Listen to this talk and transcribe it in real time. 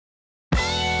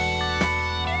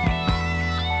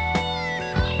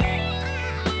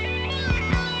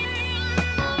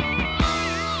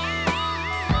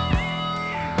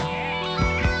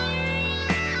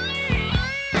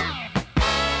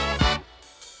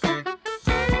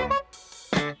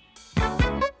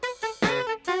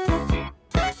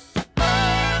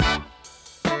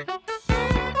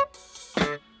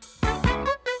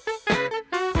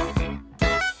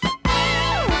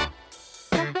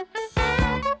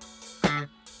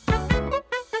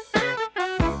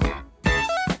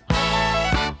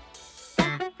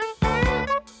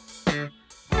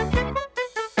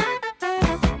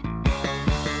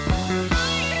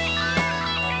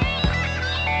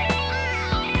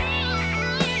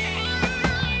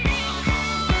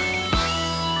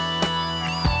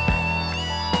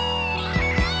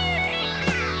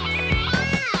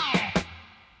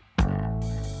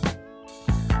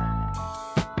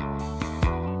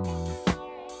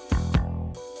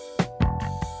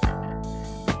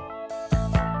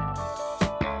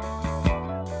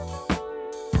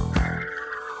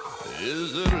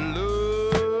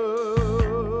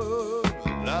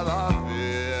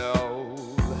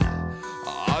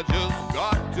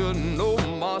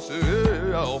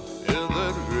myself, is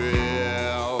it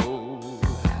real?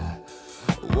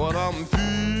 What I'm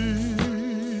feeling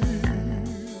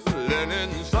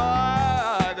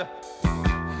inside,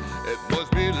 it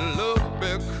must be love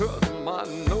because my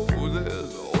nose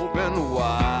is open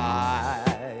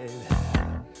wide.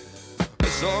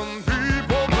 Some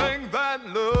people think that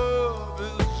love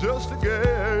is just a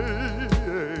game,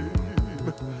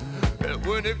 and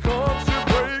when it comes to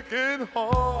breaking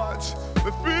hearts,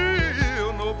 they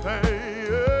feel no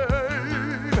pain.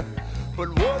 But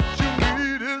what you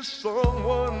need is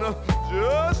someone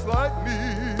just like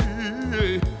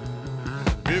me,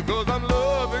 because I'm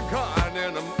loving, kind,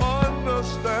 and I'm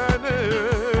understanding.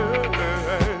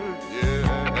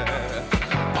 Yeah,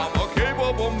 I'm a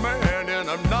capable man, and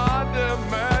I'm not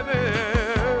demanding.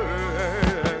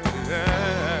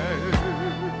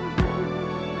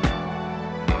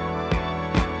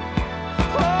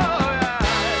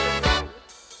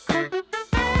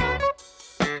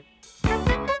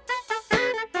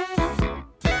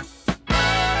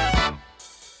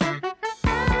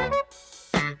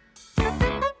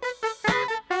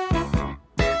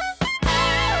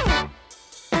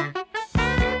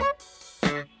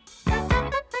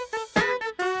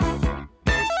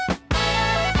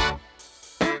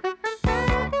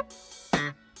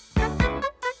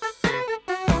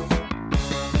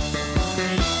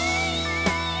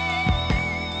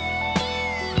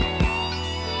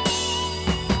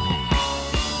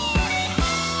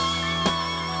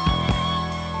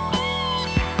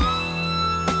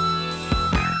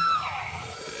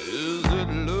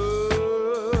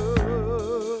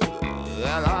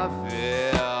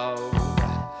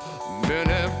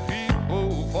 Many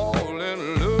people fall in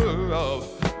love,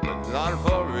 but not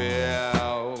for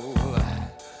real.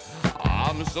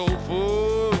 I'm so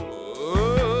full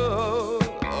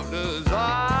of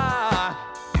desire,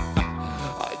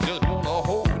 I just wanna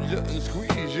hold you and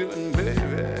squeeze you, and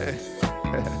baby,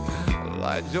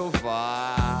 light your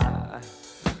fire.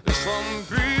 Some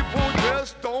people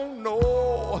just don't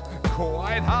know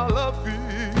quite how love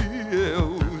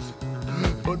feels,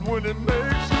 but when it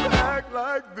makes you act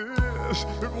like this,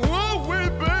 one way,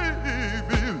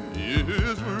 baby,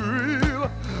 is real.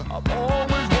 I've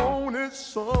always wanted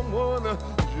someone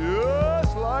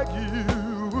just like you,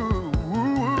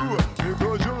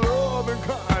 because you're loving,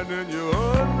 kind, and you're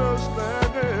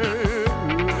understanding.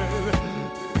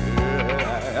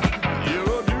 Yeah,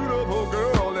 you're a beautiful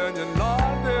girl, and you're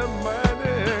not demanding.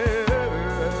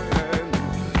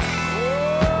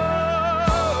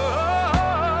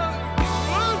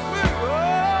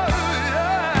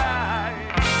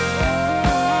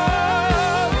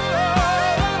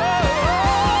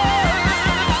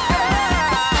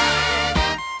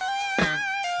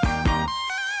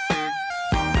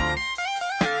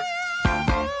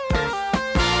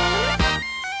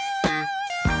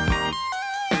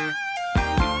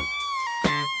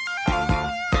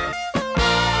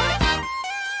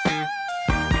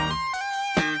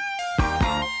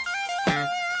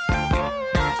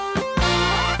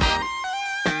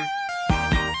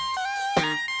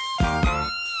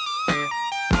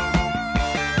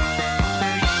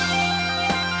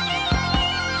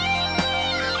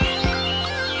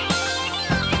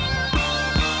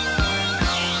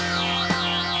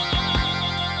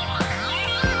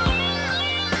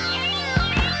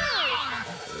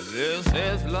 This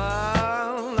is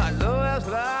love, I know it's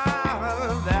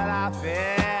love that I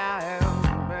feel,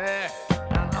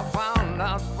 and I found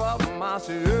out for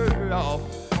myself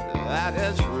that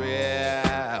it's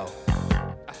real,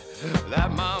 that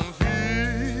I'm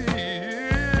feeling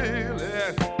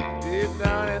deep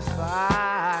down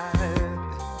inside.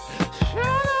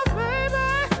 Shut up,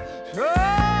 baby,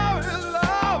 show is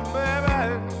love, baby,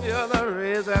 you're the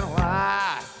reason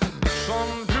why.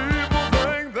 Some people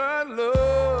think that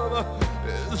love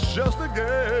is just a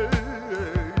game,